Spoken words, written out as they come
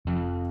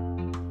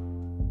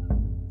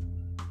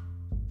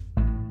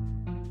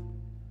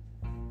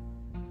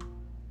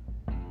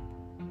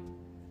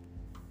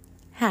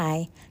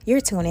Hi,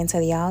 you're tuned into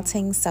the All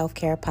Things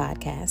Self-Care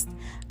Podcast.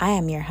 I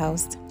am your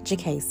host,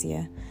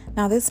 Jacasia.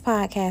 Now, this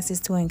podcast is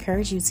to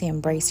encourage you to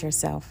embrace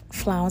yourself,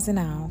 flaws and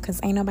all, because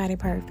ain't nobody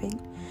perfect.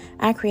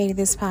 I created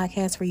this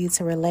podcast for you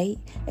to relate,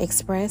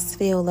 express,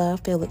 feel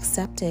loved, feel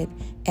accepted,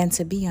 and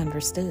to be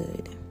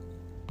understood.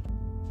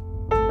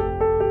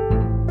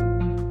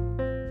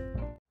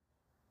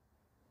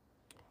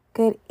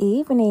 Good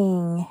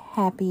evening.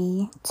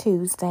 Happy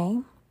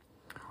Tuesday.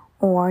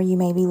 Or you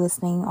may be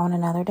listening on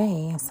another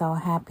day. So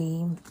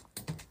happy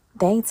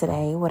day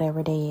today,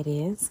 whatever day it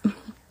is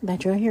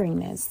that you're hearing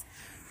this.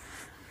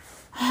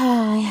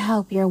 I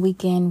hope your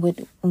weekend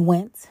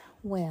went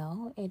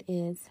well. It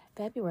is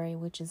February,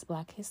 which is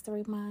Black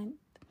History Month,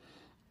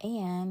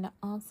 and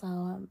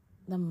also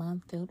the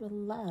month filled with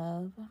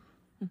love.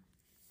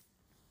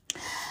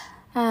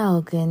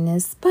 Oh,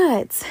 goodness.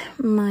 But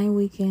my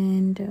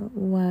weekend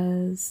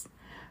was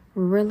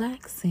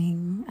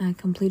relaxing. I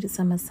completed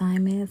some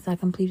assignments. I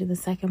completed the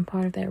second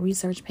part of that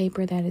research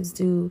paper that is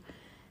due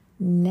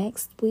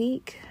next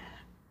week.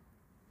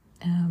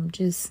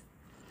 Just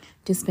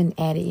been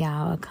at it,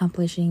 y'all,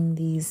 accomplishing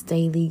these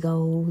daily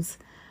goals.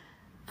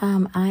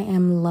 I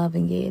am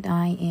loving it.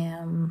 I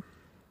am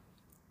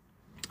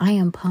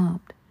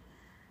pumped.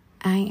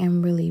 I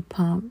am really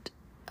pumped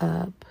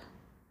up.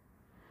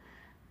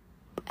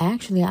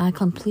 Actually, I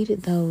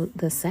completed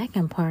the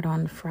second part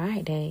on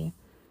Friday.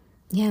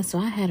 Yeah, so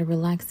I had a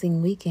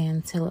relaxing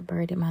weekend,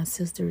 celebrated my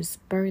sister's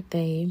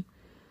birthday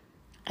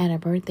at a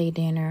birthday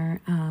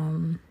dinner.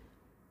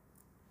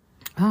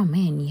 Oh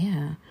man,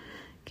 yeah.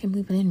 Can't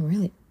believe I didn't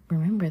really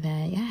remember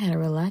that. Yeah, I had a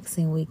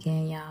relaxing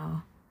weekend,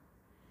 y'all.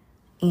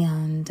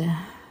 And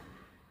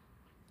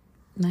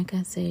like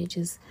I said,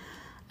 just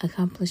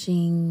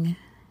accomplishing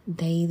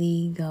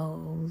daily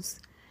goals,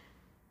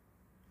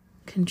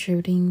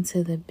 contributing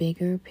to the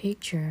bigger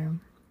picture.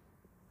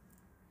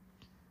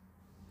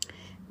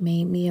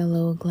 Made me a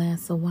little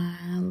glass of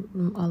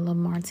wine, a little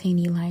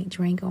martini-like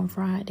drink on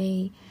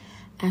Friday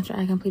after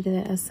I completed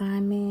that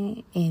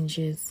assignment and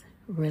just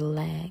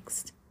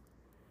relaxed.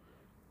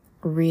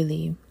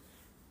 Really,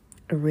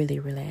 really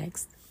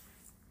relaxed.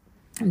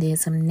 Did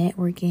some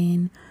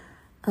networking,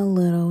 a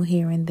little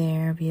here and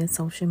there via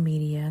social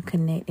media,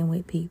 connecting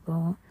with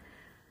people.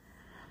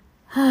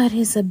 It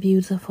is a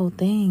beautiful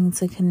thing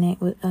to connect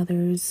with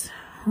others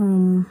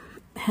whom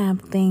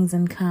have things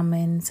in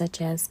common,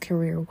 such as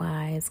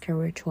career-wise,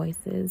 career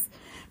choices,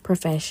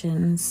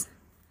 professions,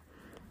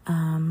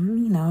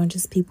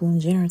 just people in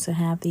general, to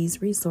have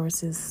these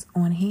resources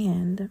on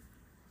hand.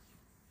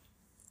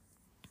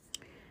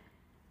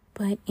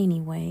 But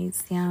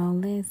anyways, y'all,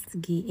 let's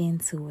get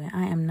into it.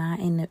 I am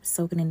not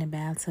soaking in the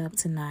bathtub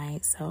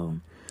tonight, so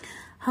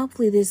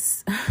hopefully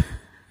this,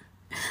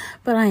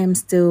 but I am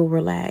still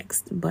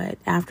relaxed. But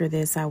after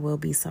this, I will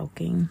be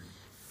soaking.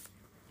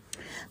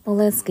 Well,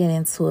 let's get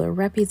into it.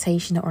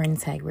 Reputation or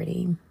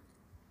integrity.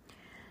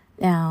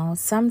 Now,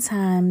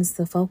 sometimes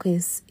the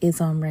focus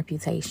is on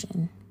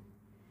reputation.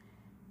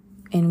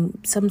 And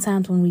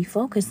sometimes when we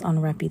focus on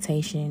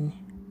reputation,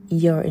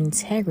 your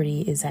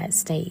integrity is at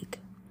stake.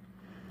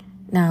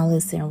 Now,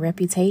 listen,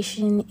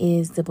 reputation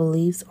is the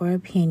beliefs or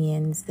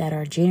opinions that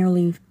are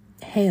generally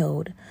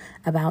held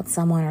about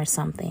someone or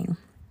something.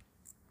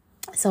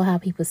 So how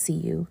people see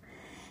you.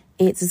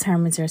 It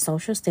determines your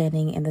social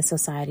standing in the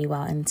society,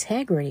 while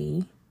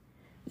integrity,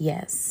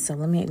 yes. So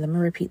let me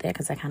repeat that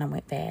because I kind of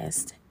went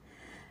fast.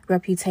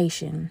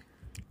 Reputation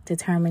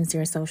determines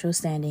your social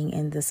standing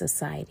in the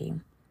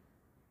society.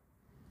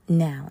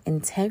 Now,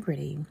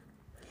 integrity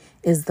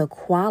is the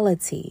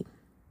quality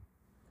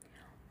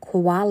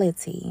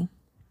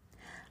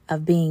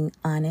of being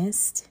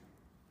honest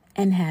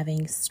and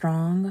having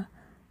strong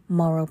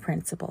moral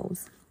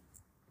principles.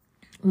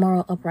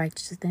 Moral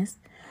uprightness.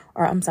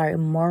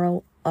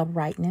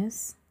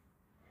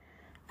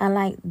 I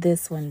like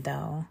this one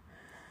though.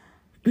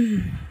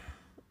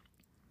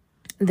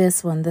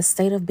 This one, the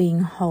state of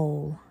being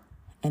whole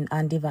and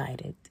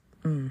undivided.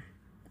 I'm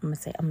gonna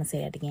say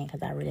that again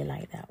because I really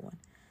like that one.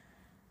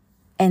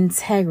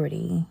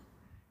 Integrity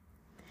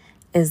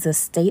is the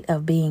state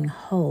of being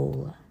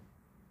whole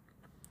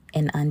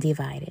and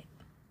undivided.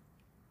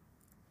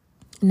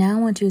 Now I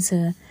want you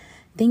to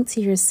think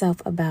to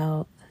yourself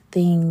about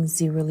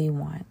things you really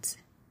want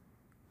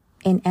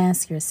and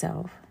ask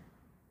yourself,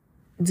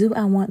 do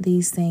I want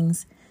these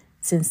things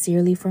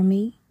sincerely for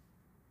me?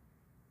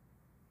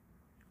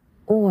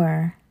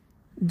 Or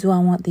do I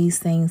want these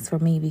things for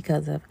me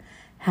because of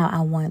how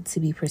I want to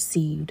be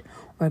perceived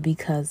or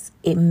because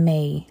it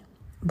may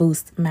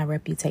boost my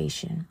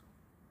reputation?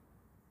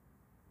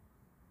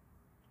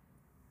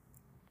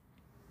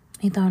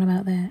 You thought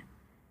about that?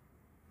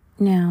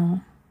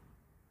 Now,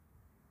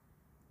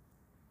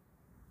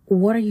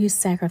 what are you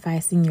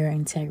sacrificing your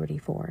integrity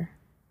for?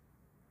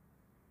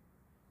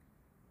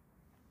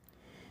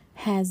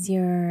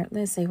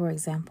 Let's say, for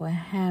example,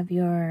 have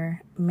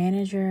your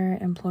manager,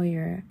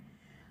 employer,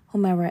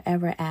 whomever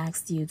ever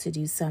asked you to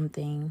do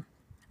something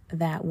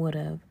that would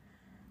have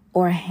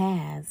or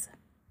has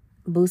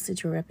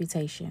boosted your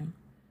reputation,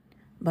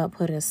 but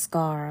put a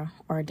scar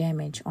or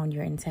damage on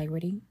your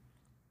integrity?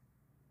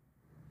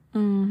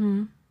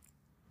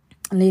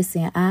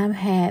 Listen, I've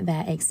had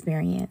that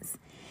experience,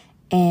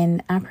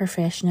 and I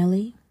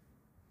professionally,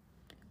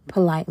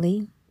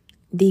 politely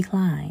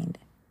declined.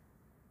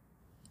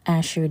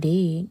 I sure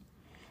did.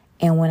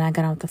 And when I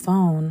got off the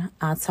phone,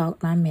 I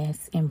talked my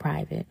mess in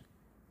private.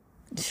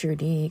 Sure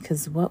did,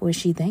 because what was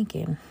she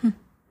thinking?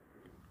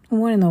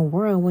 What in the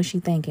world was she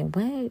thinking?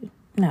 What?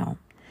 No.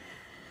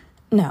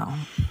 No.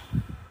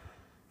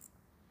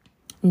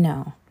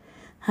 No.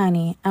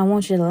 Honey, I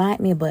want you to like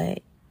me,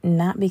 but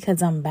not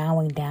because I'm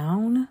bowing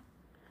down,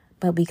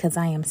 but because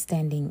I am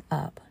standing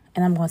up.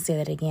 And I'm going to say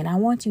that again. I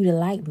want you to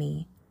like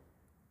me,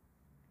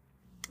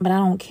 but I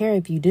don't care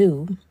if you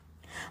do.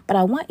 But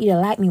I want you to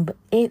like me, but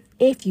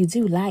if you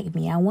do like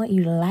me, I want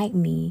you to like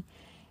me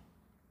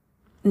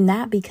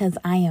not because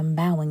I am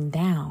bowing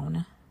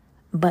down,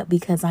 but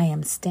because I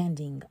am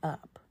standing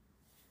up.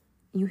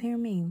 You hear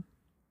me?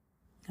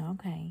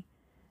 Okay.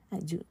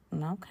 Okay.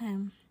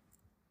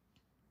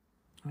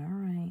 All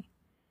right.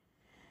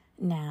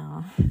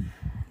 Now,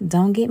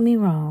 don't get me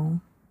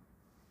wrong.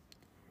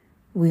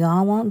 We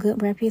all want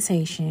good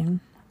reputation,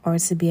 or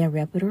to be a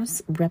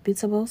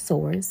reputable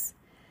source,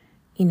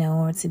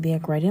 or to be a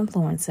great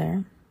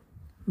influencer.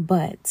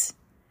 But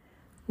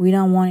we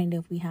don't want it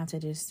if we have to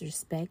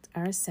disrespect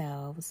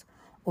ourselves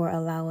or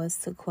allow us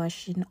to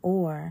question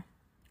or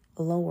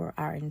lower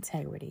our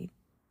integrity.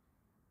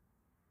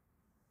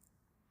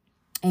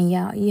 And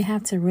y'all, you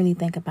have to really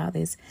think about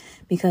this,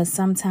 because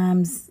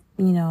sometimes,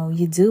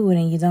 you do it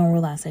and you don't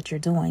realize that you're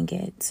doing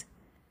it.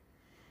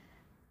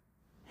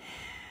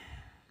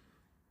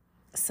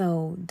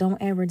 So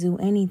don't ever do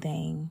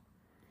anything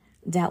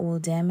that will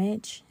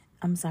damage.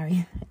 I'm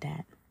sorry,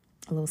 that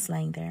a little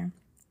slang there.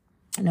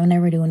 Don't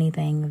ever do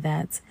anything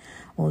that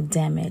will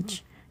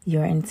damage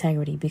your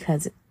integrity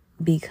because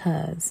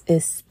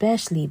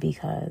especially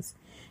because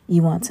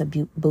you want to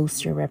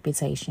boost your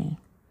reputation.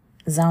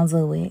 Don't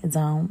do it.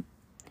 Don't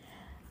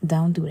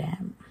do that.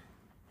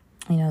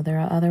 There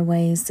are other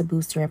ways to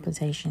boost your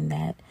reputation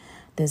that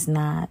does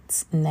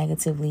not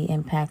negatively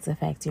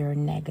affect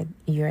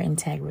your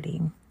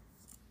integrity.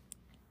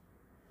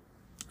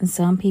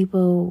 Some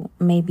people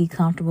may be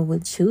comfortable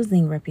with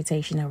choosing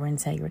reputation over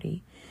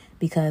integrity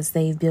because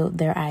they've built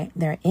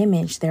their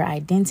image, their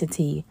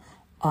identity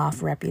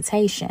off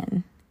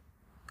reputation.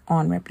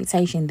 On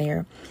reputation,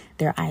 their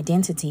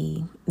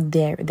identity,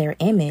 their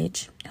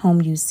image,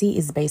 whom you see,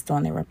 is based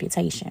on their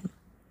reputation,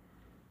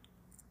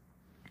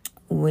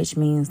 which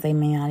means they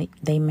may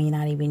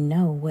not even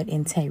know what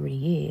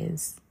integrity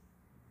is.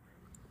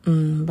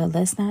 But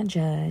let's not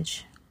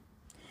judge.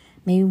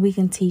 Maybe we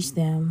can teach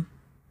them.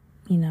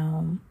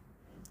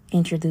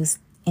 Introduce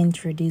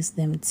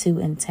them to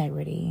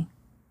integrity,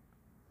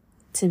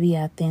 to be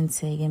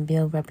authentic and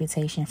build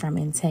reputation from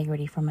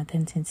integrity, from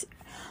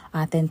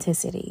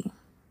authenticity.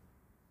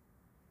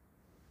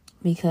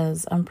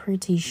 Because I'm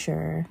pretty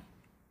sure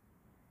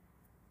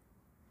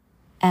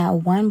at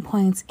one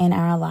point in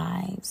our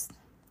lives,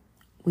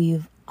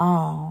 we've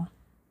all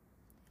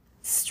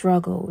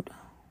struggled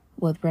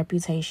with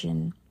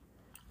reputation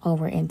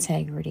over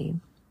integrity.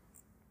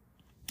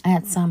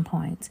 At some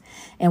point.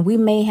 And we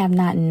may have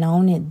not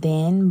known it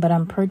then, but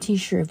I'm pretty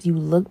sure if you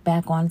look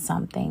back on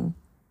something,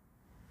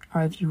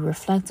 or if you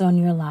reflect on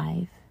your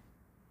life,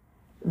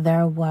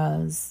 there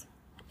was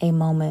a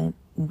moment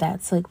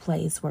that took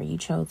place where you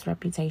chose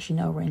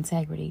reputation over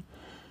integrity.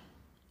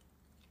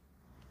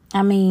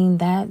 I mean,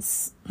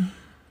 that's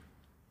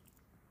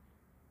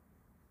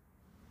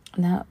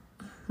not,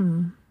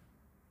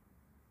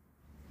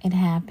 it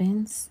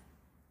happens,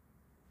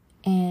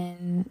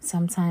 and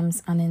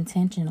sometimes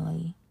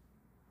unintentionally.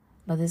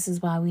 But this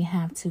is why we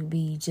have to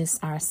be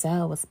just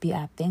ourselves, be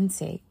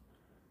authentic,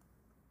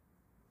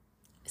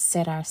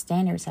 set our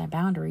standards, our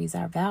boundaries,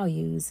 our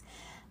values,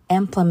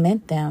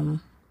 implement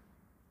them,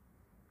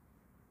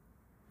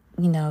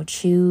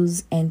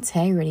 choose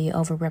integrity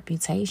over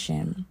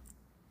reputation.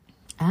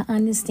 I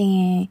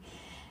understand,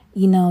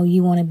 you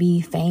want to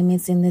be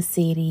famous in the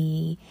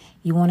city,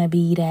 you want to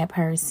be that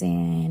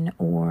person,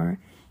 or,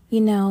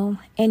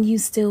 and you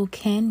still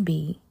can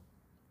be.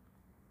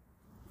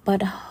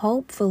 But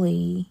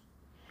hopefully,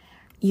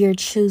 you're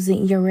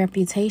choosing, your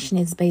reputation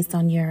is based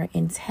on your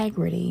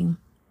integrity.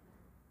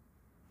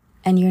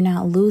 And you're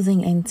not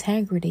losing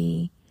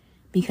integrity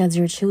because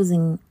you're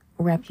choosing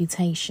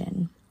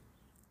reputation.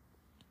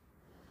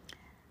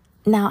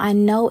 Now, I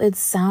know it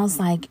sounds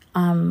like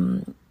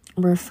I'm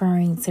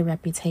referring to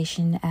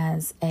reputation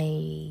as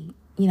in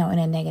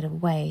a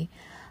negative way.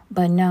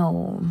 But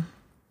no,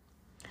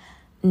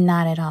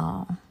 not at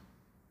all.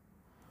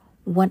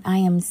 What I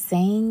am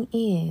saying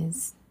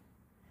is,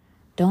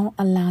 don't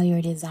allow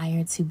your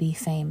desire to be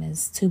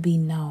famous, to be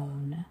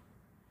known,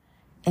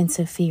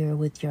 interfere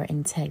with your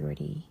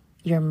integrity,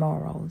 your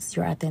morals,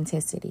 your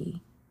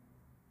authenticity.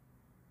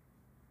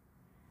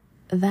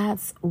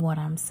 That's what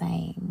I'm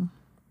saying.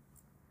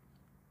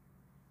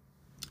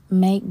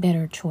 Make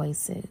better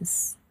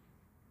choices.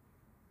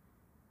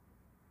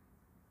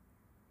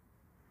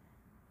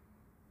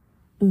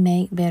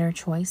 make better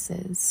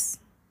choices.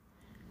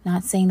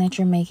 Not saying that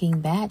you're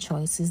making bad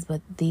choices,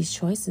 but these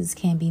choices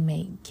can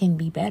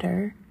be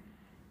better.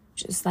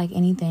 Just like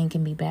anything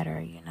can be better,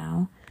 you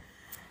know.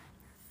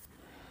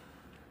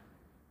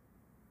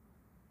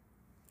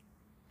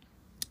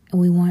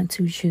 We want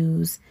to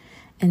choose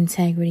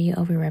integrity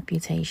over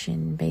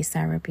reputation, base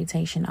our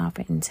reputation off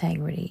of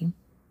integrity.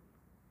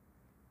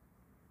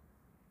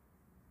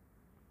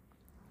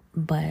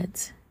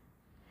 But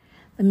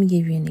let me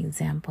give you an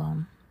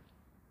example.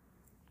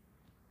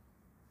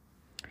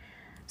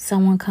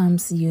 Someone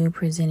comes to you,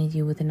 presented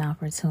you with an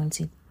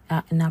opportunity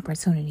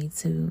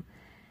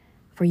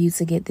for you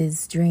to get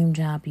this dream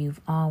job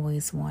you've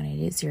always wanted.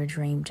 It's your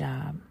dream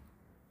job,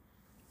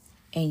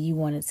 and you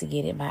wanted to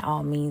get it by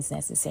all means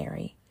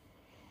necessary.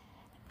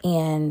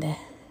 And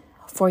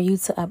for you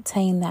to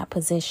obtain that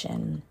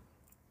position,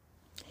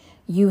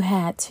 you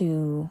had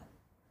to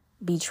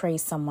betray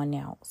someone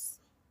else.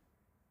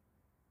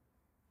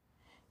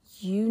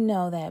 You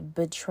know that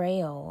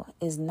betrayal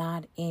is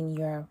not in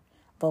your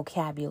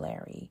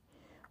vocabulary,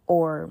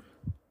 or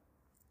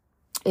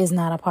is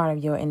not a part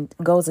of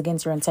goes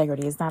against your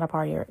integrity. It's not a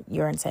part of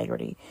your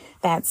integrity.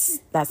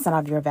 That's none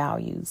of your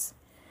values.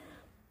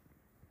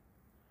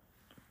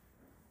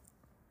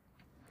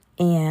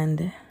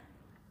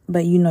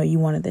 But you know you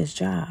wanted this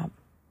job.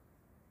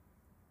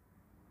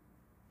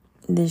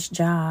 This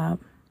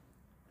job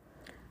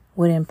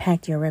would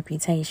impact your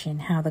reputation,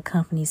 how the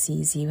company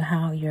sees you,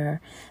 how your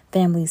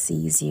family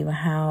sees you,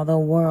 how the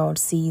world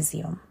sees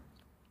you.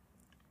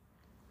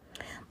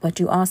 But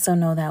you also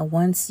know that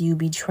once you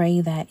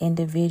betray that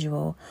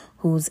individual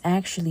who's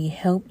actually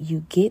helped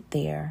you get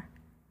there,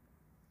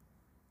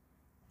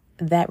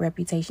 that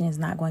reputation is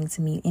not going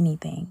to mean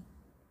anything.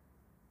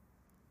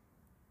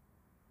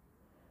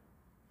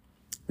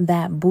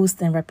 That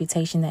boost in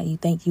reputation that you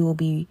think you will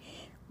be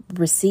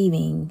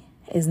receiving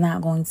is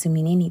not going to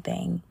mean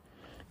anything.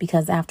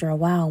 Because after a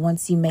while,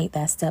 once you make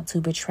that step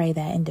to betray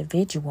that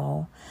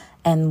individual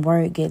and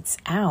word gets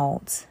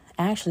out,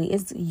 actually,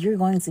 you're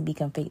going to be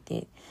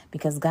convicted,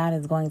 because God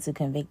is going to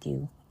convict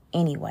you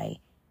anyway.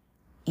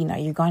 You know,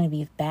 you're going to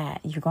be bad.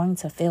 You're going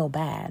to feel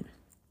bad.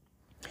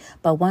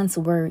 But once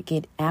word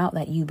get out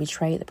that you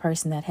betrayed the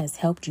person that has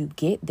helped you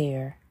get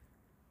there,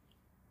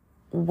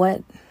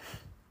 what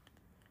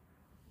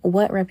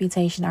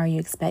reputation are you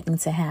expecting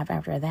to have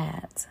after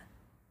that?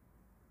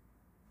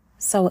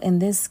 So in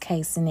this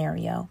case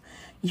scenario,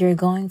 you're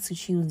going to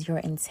choose your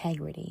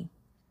integrity.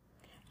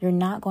 You're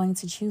not going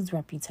to choose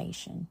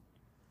reputation.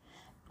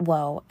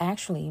 Well,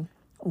 actually,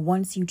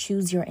 once you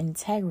choose your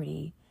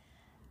integrity,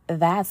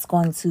 that's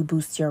going to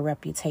boost your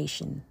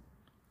reputation,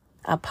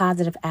 a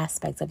positive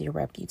aspect of your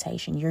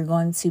reputation. You're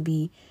going to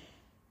be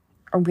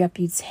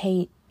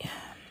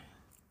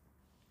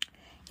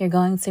you're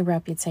going to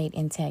reputate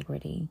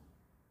integrity,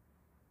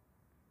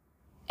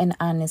 an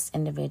honest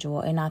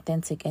individual, an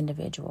authentic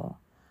individual,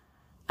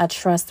 a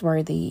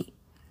trustworthy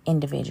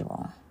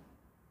individual,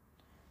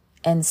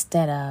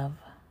 instead of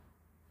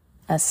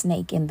a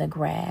snake in the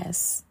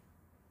grass.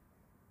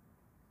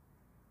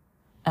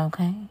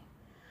 Okay?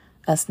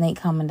 A snake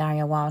coming down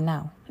your wall?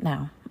 No.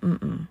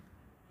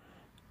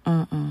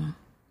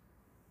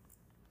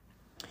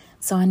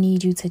 So I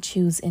need you to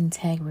choose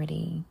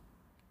integrity.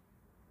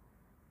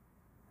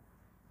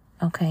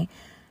 Okay?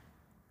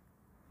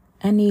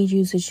 I need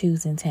you to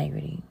choose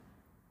integrity.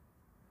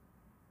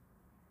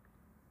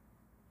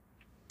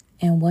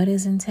 And what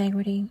is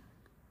integrity?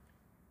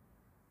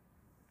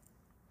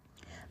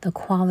 The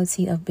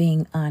quality of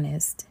being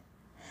honest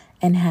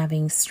and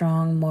having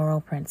strong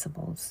moral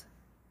principles,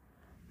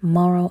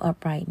 moral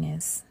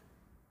uprightness,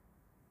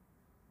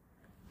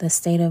 the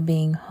state of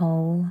being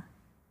whole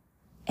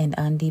and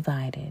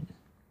undivided.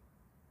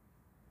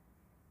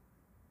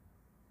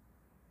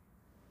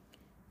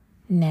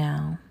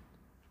 Now,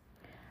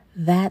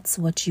 that's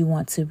what you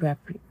want to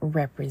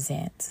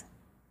represent.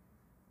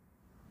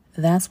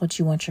 That's what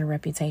you want your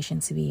reputation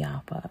to be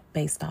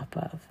based off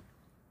of.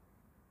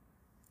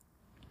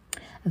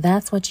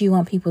 That's what you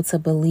want people to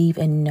believe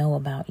and know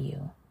about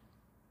you.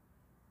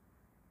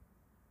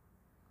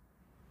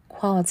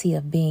 Quality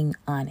of being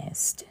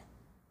honest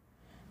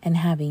and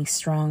having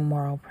strong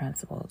moral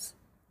principles.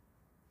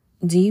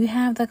 Do you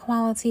have the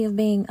quality of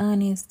being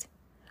honest?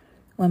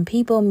 When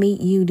people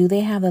meet you, do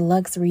they have the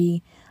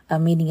luxury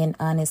of meeting an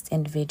honest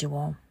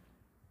individual?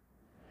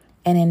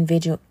 An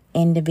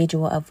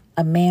individual of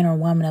a man or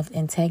woman of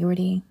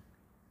integrity?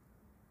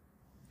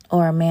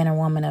 Or a man or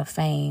woman of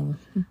fame?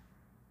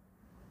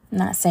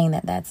 Not saying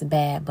that that's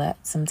bad,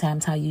 but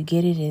sometimes how you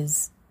get it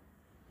is.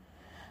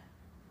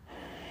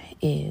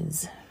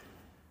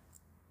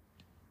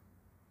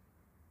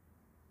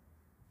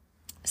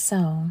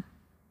 So,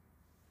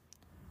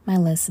 my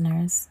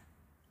listeners,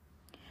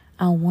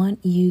 I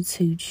want you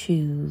to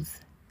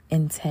choose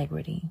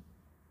integrity.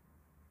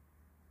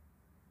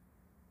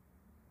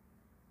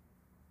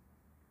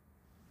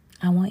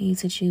 I want you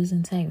to choose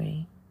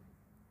integrity.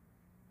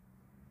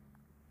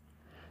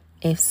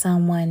 If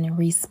someone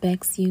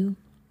respects you,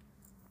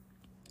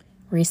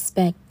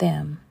 respect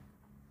them.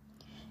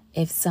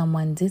 If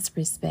someone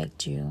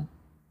disrespect you,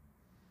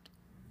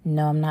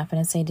 no, I'm not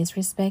going to say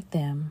disrespect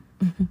them.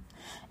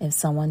 If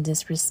someone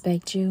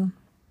disrespect you,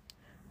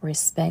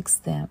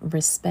 respect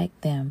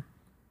them.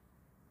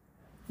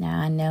 Now,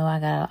 I know I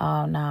got,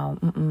 oh, no,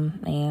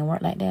 it ain't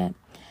work like that.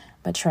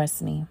 But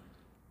trust me.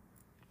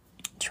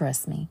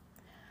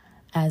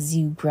 As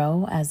you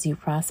grow, as you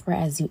prosper,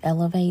 as you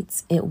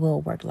elevate, it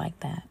will work like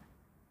that.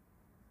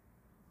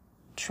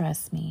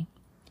 Trust me.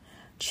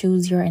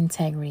 Choose your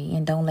integrity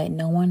and don't let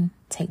no one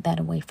take that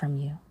away from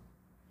you.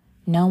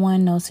 No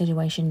one, no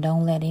situation,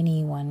 don't let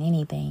anyone,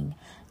 anything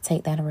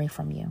take that away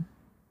from you.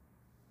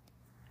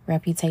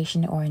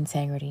 Reputation or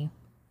integrity?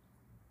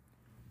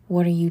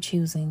 What are you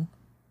choosing?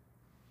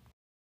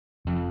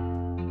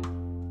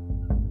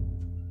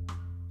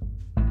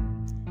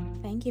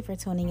 Thank you for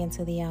tuning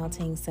into the All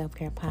Things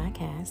Self-Care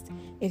Podcast.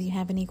 If you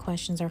have any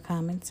questions or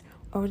comments,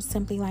 or would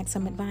simply like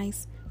some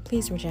advice,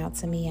 please reach out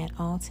to me at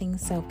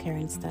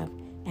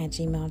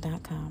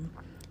allthingsselfcareandstuff@gmail.com.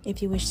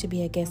 If you wish to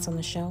be a guest on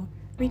the show,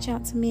 reach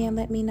out to me and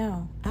let me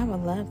know. I would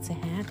love to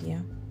have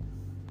you.